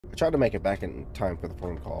I tried to make it back in time for the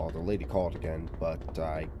phone call. The lady called again, but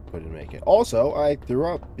I couldn't make it. Also, I threw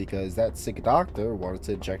up because that sick doctor wanted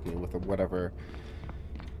to inject me with whatever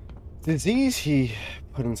disease he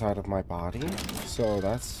put inside of my body. So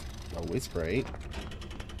that's always great.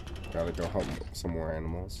 Gotta go hunt some more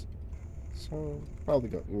animals. So probably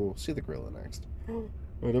go. We'll see the gorilla next.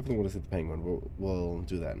 I definitely want to see the penguin. We'll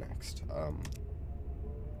do that next.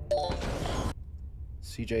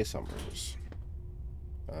 CJ Summers.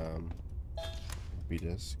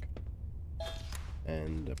 B-disc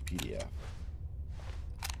and a PDF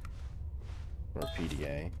or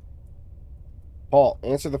PDA. Paul,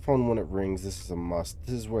 answer the phone when it rings. This is a must.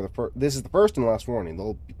 This is the first and last warning.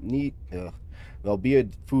 There'll be a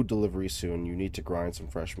food delivery soon. You need to grind some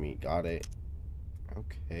fresh meat. Got it.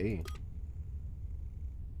 Okay.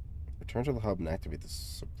 Return to the hub and activate the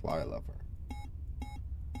supply lever.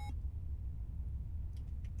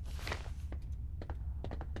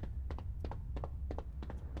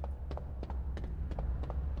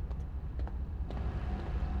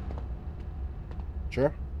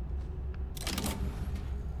 Sure.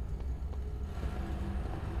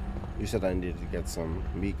 You said I needed to get some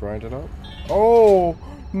meat grinded up? Oh,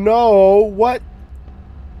 no. What?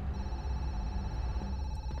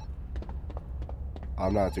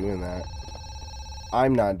 I'm not doing that.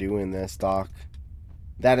 I'm not doing this, Doc.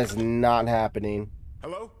 That is not happening.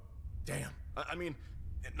 Hello? Damn. I mean,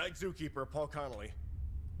 Night Zookeeper, Paul Connolly.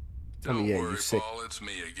 Don't yeah, worry, you sick. Paul, it's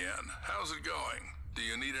me again. How's it going? Do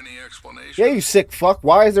you need any explanation? Yeah, you sick fuck.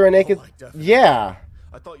 Why is there a naked... Yeah.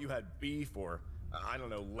 I thought you had beef or, I don't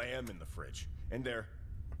know, lamb in the fridge. And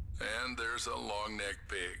there's a long-necked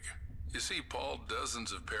pig. You see, Paul,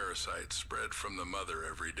 dozens of parasites spread from the mother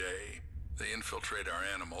every day. They infiltrate our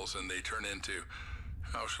animals and they turn into,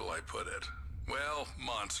 how shall I put it? Well,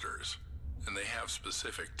 monsters. And they have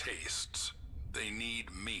specific tastes. They need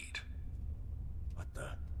meat.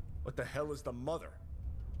 What the hell is the mother?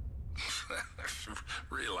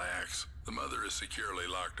 Relax. The mother is securely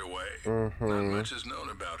locked away. Not much is known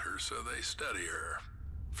about her, so they study her.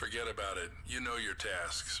 Forget about it. You know your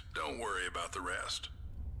tasks. Don't worry about the rest.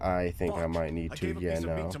 I think I might need to. I gave a piece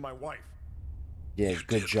of meat to my wife. Yeah, You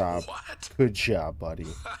good did job. what? Good job, buddy.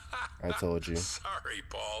 I told you. Sorry,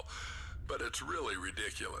 Paul, but it's really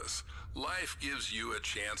ridiculous. Life gives you a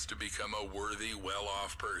chance to become a worthy,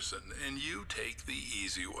 well-off person, and you take the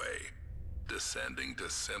easy way, descending to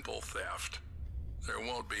simple theft. There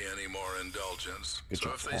won't be any more indulgence. Good so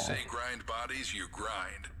job, if they Paul. say grind bodies, you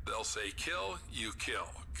grind. They'll say kill, you kill.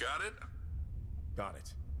 Got it? Got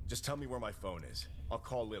it. Just tell me where my phone is. I'll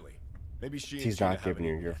call Lily. Maybe she and He's Gina not giving you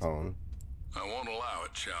haven't your yet. phone. I won't allow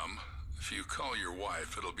it, chum. If you call your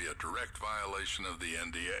wife, it'll be a direct violation of the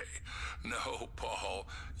NDA. No, Paul,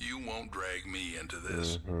 you won't drag me into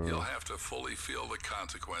this. You'll have to fully feel the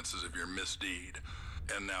consequences of your misdeed.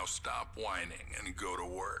 And now stop whining and go to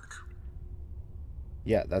work.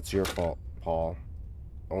 Yeah, that's your fault, Paul.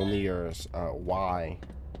 Only yours. Why?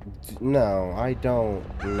 No, I don't.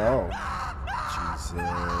 No.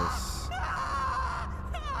 Jesus.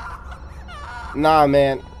 Nah,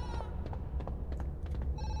 man.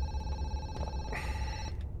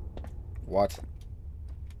 What?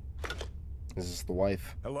 Is this the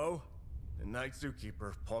wife? Hello? The Night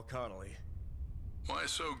Zookeeper, Paul Connolly. Why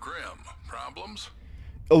so grim? Problems?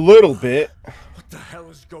 A little bit. What the hell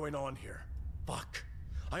is going on here? Fuck.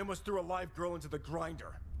 I almost threw a live girl into the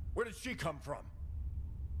grinder. Where did she come from?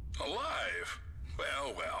 Alive?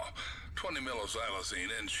 Well, 20 millixylazine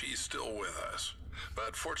and she's still with us.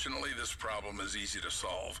 But fortunately, this problem is easy to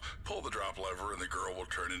solve. Pull the drop lever and the girl will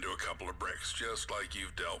turn into a couple of bricks, just like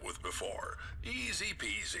you've dealt with before. Easy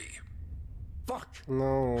peasy. Fuck!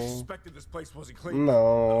 No. I suspected this place wasn't clean.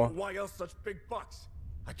 No. Why else such big bucks?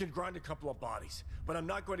 I can grind a couple of bodies, but I'm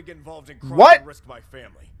not going to get involved in crime What? and risk my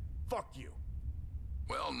family. Fuck you.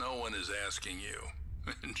 Well, no one is asking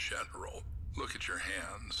you. In general, look at your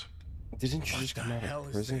hands. Didn't you What just the come out hell of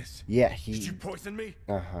is prison? this? Yeah, Did you he... poison me?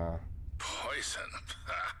 Uh-huh. Poison?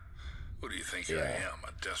 Who do you think I am,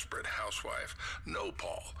 a desperate housewife? No,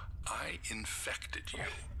 Paul. I infected you.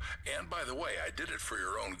 And by the way, I did it for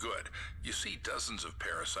your own good. You see dozens of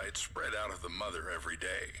parasites spread out of the mother every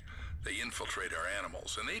day. They infiltrate our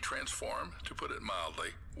animals, and they transform, to put it mildly.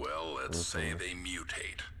 Well, let's say they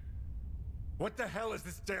mutate. What the hell is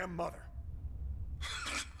this damn mother?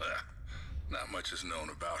 Not much is known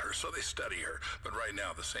about her, so they study her. But right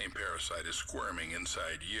now, the same parasite is squirming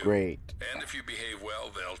inside you. Great. And if you behave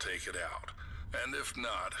well, they'll take it out. And if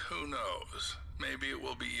not, who knows? Maybe it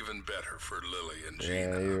will be even better for Lily and Gina.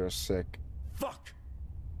 Yeah, you're sick. Fuck!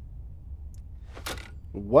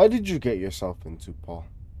 What did you get yourself into, Paul?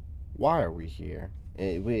 Why are we here?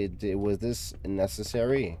 Was this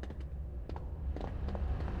necessary?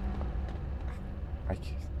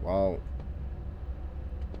 Well...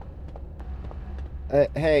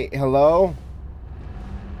 hey, hello?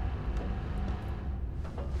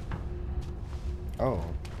 Oh,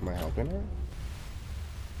 am I helping her?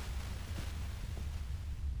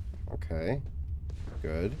 Okay.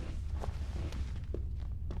 Good.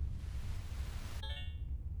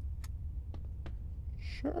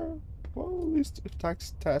 Sure. Well, at least if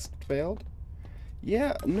task failed.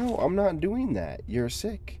 Yeah, no, I'm not doing that. You're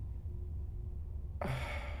sick.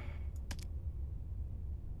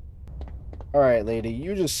 Alright, lady,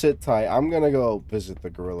 you just sit tight. I'm gonna go visit the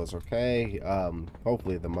gorillas, okay?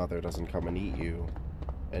 Hopefully the mother doesn't come and eat you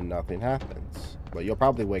and nothing happens. But you'll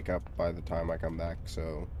probably wake up by the time I come back,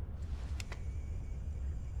 so...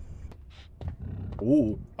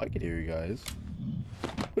 Ooh, I can hear you guys.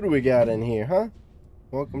 Who do we got in here, huh?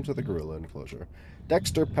 Welcome to the gorilla enclosure.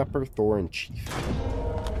 Dexter, Pepper, Thor, and Chief.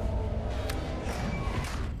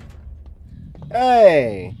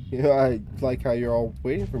 Hey! I like how you're all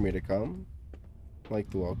waiting for me to come. Like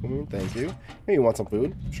the welcoming, thank you. Hey, you want some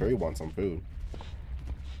food? I'm sure you want some food.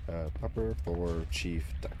 Pepper, Thor, Chief,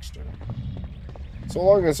 Dexter. So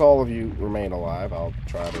long as all of you remain alive, I'll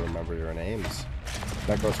try to remember your names.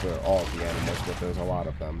 That goes for all of the animals, but there's a lot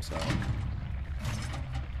of them, so...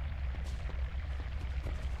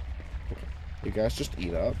 You guys just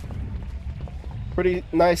eat up. Pretty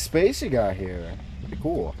nice space you got here. Pretty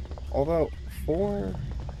cool. Although, 4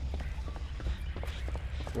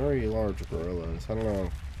 very large gorillas. I don't know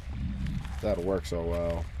if that'll work so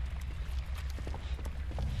well.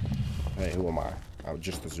 Hey, who am I? I'm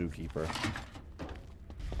just the zookeeper.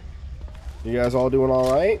 You guys all doing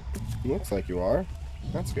alright? Looks like you are.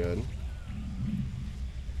 That's good.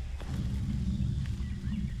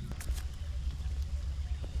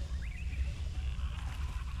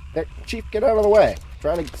 Chief, get out of the way. I'm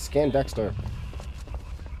trying to scan Dexter.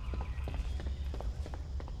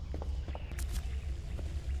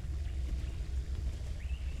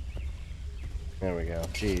 There we go.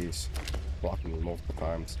 Jeez. Blocking me multiple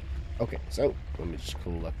times. Okay, so let me just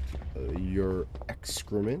collect your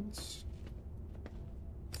excrements.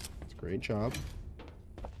 That's a great job.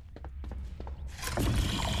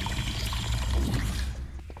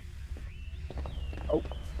 Oh,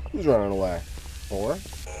 who's running away? Thor?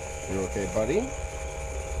 You okay, buddy?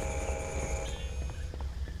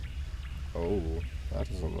 Oh, that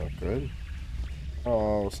doesn't look good.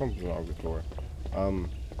 Oh, something's wrong with Thor.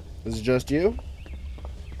 Is it just you?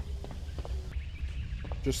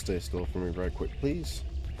 Just stay still for me right quick, please.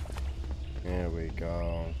 There we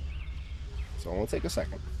go. So it'll take a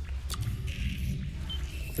second.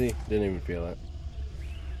 See, didn't even feel it.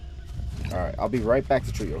 Alright, I'll be right back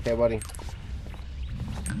to treat you, okay, buddy?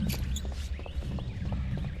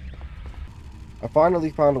 I finally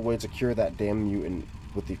found a way to cure that damn mutant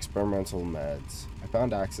with the experimental meds. I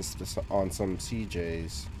found access to on some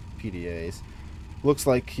CJ's PDAs. Looks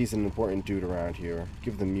like he's an important dude around here.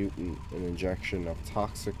 Give the mutant an injection of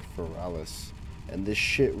toxic feralis, and this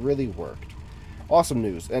shit really worked. Awesome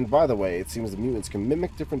news. And by the way, it seems the mutants can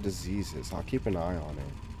mimic different diseases. I'll keep an eye on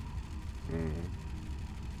it.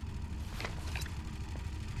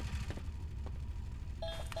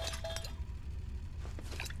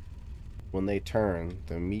 When they turn,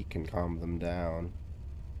 the meat can calm them down.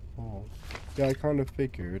 Oh, yeah, I kind of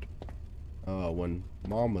figured. When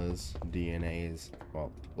Mama's DNA is,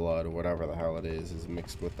 well, blood or whatever the hell it is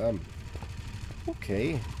mixed with them.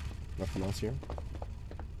 Okay, nothing else here.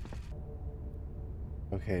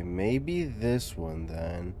 Okay, maybe this one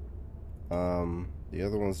then. The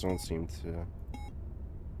other ones don't seem to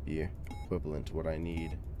be equivalent to what I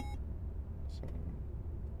need. So.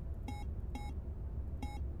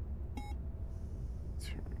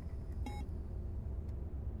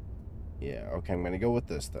 Yeah, okay, I'm gonna go with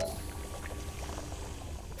this then.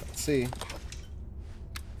 Let's see.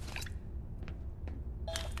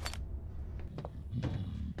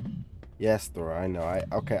 Yes, Thor, I know.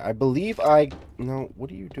 Okay, I believe no,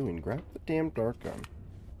 what are you doing? Grab the damn dart gun.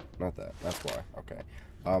 Not that. That's why. Okay.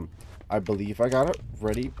 I believe I got it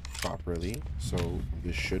ready properly, so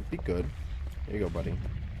this should be good. There you go, buddy.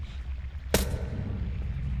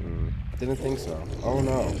 Didn't think so. Oh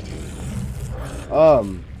no.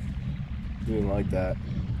 Didn't like that.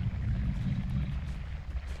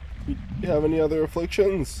 You have any other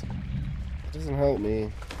afflictions? It doesn't help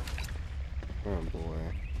me. Oh boy.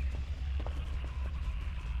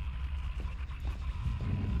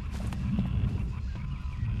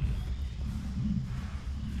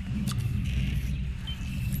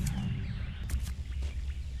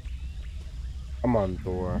 Come on,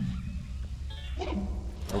 Thor.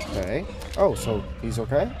 Okay. Oh, so he's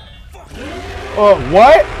okay? Oh,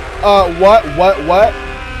 what? What?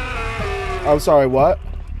 I'm sorry, what?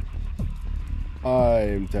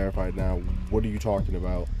 I'm terrified now. What are you talking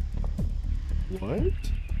about? What?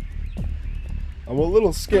 I'm a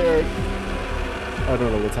little scared. I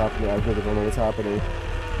don't know what's happening. I really don't know what's happening.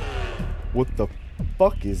 What the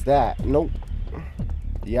fuck is that? Nope.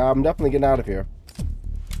 Yeah, I'm definitely getting out of here.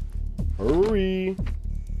 Hurry.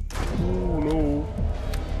 Oh, no.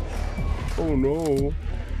 Oh, no.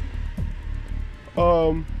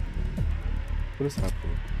 What is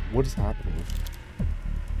happening? What is happening?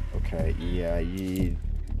 Okay, yeah, you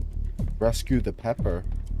rescue the pepper.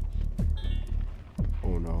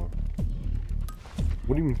 Oh, no.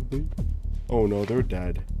 What do you mean? Oh, no, they're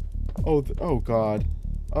dead. Oh, oh, God.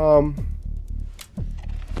 Oh,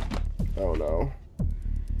 no.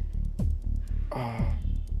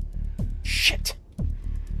 Shit.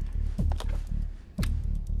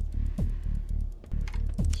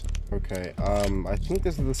 Okay, I think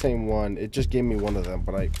this is the same one. It just gave me one of them,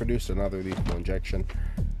 but I produced another lethal injection.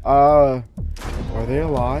 Are they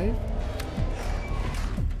alive?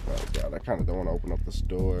 Oh god, I kind of don't want to open up this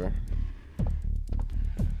door.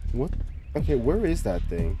 What? Okay, where is that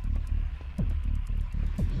thing?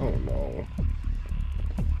 Oh no.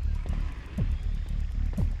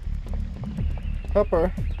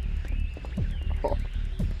 Pepper. Oh.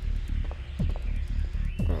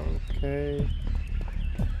 Okay.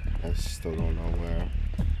 I still don't know where.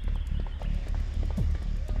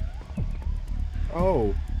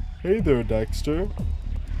 Oh, hey there, Dexter.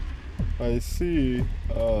 I see.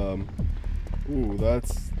 Ooh,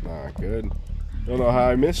 that's not good. Don't know how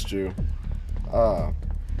I missed you.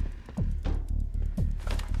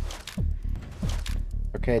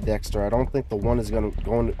 Okay, Dexter. I don't think the one is going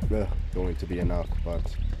to be enough,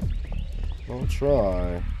 but I'll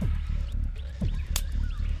try.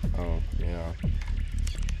 Oh, yeah.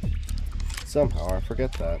 Somehow I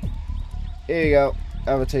forget that. Here you go.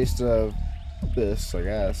 Have a taste of this, I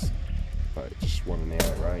guess. I just want to nail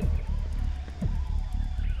it right.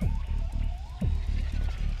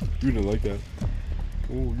 You didn't like that.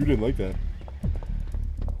 Oh, you didn't like that.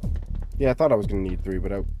 Yeah, I thought I was gonna need 3,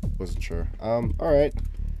 but I wasn't sure. Alright.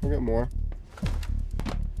 We'll get more.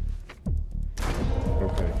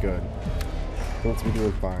 Okay, good. Let's be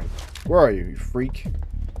doing fine. Where are you, you freak?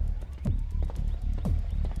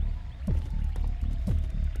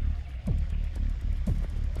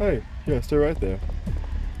 Hey, yeah, stay right there.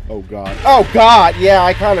 Oh god. Oh god! Yeah,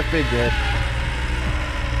 I kind of figured.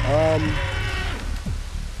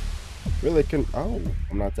 Really can. Oh,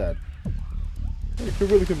 I'm not dead. I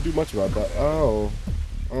really couldn't do much about that. Oh.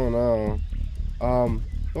 Oh no.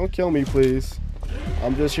 Don't kill me, please.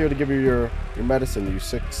 I'm just here to give you your medicine, you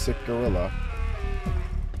sick gorilla.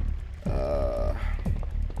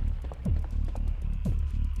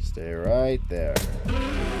 Stay right there.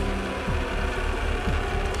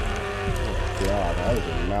 God, how is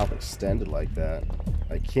your mouth extended like that?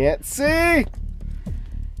 I can't see!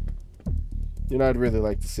 You know, I'd really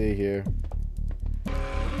like to see here.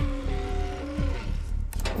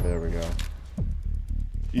 There we go.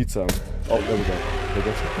 Eat some. Oh, there we go. There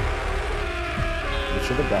goes. You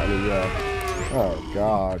should have gotten me, Oh,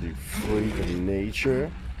 God, you freak of nature.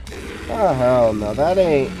 Oh, hell no. That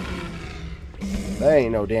ain't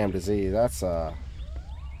no damn disease. That's, a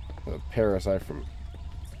parasite from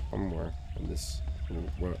somewhere. This.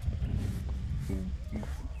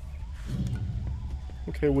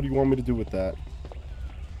 Okay, what do you want me to do with that?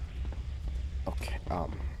 Okay, oh,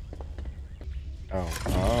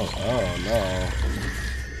 no.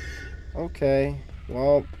 Okay,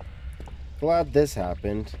 well, glad this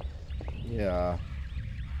happened. Yeah.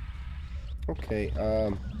 Okay,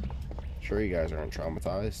 sure you guys aren't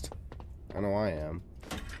traumatized. I know I am.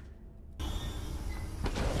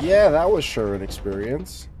 Yeah, that was sure an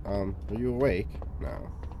experience. Are you awake?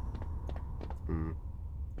 No.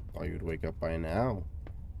 Thought you'd wake up by now.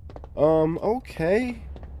 Okay.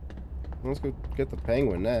 Let's go get the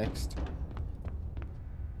penguin next.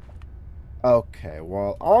 Okay,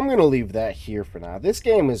 well, I'm gonna leave that here for now. This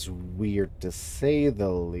game is weird to say the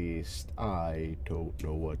least. I don't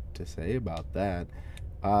know what to say about that.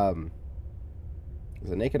 There's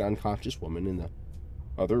a naked unconscious woman in the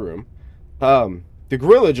other room. The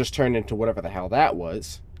gorilla just turned into whatever the hell that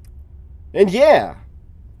was. And yeah.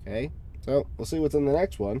 Okay. So, we'll see what's in the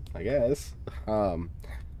next one, I guess.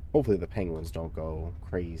 Hopefully the penguins don't go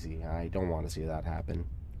crazy. I don't want to see that happen.